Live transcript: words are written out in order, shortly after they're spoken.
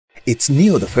It's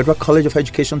new. The Federal College of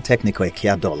Education Technical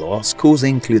Ekiadolor. Schools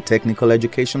include technical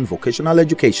education, vocational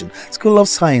education, School of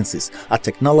Sciences, a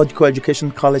technological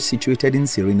education college situated in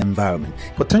serene environment,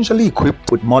 potentially equipped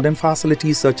with modern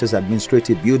facilities such as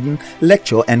administrative building,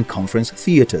 lecture and conference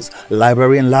theaters,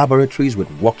 library and laboratories with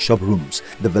workshop rooms,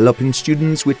 developing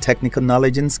students with technical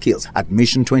knowledge and skills.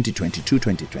 Admission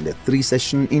 2022-2023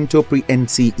 session into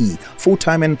pre-NCE,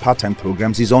 full-time and part-time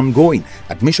programs is ongoing.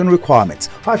 Admission requirements: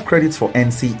 5 credits for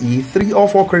NCE, 3 or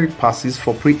 4 credit passes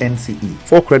for pre-NCE,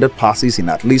 4 credit passes in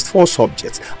at least 4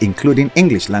 subjects, including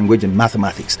English language and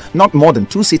mathematics, not more than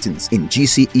 2 sittings in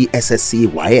GCE, SSC,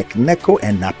 WAEC, NECO,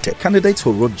 and NAPTEP. Candidates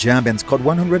who wrote JAMB and scored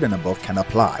 100 and above can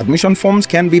apply. Admission forms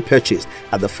can be purchased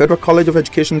at the Federal College of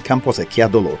Education Campus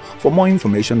Ekiadolor. For more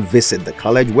information, visit the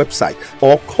college website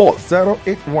or call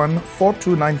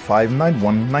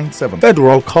 081-4295-9197.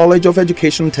 Federal College of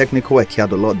Education Technical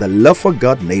Ekiadolor, the love for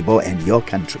God, neighbor, and your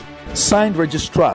country. Signed Registrar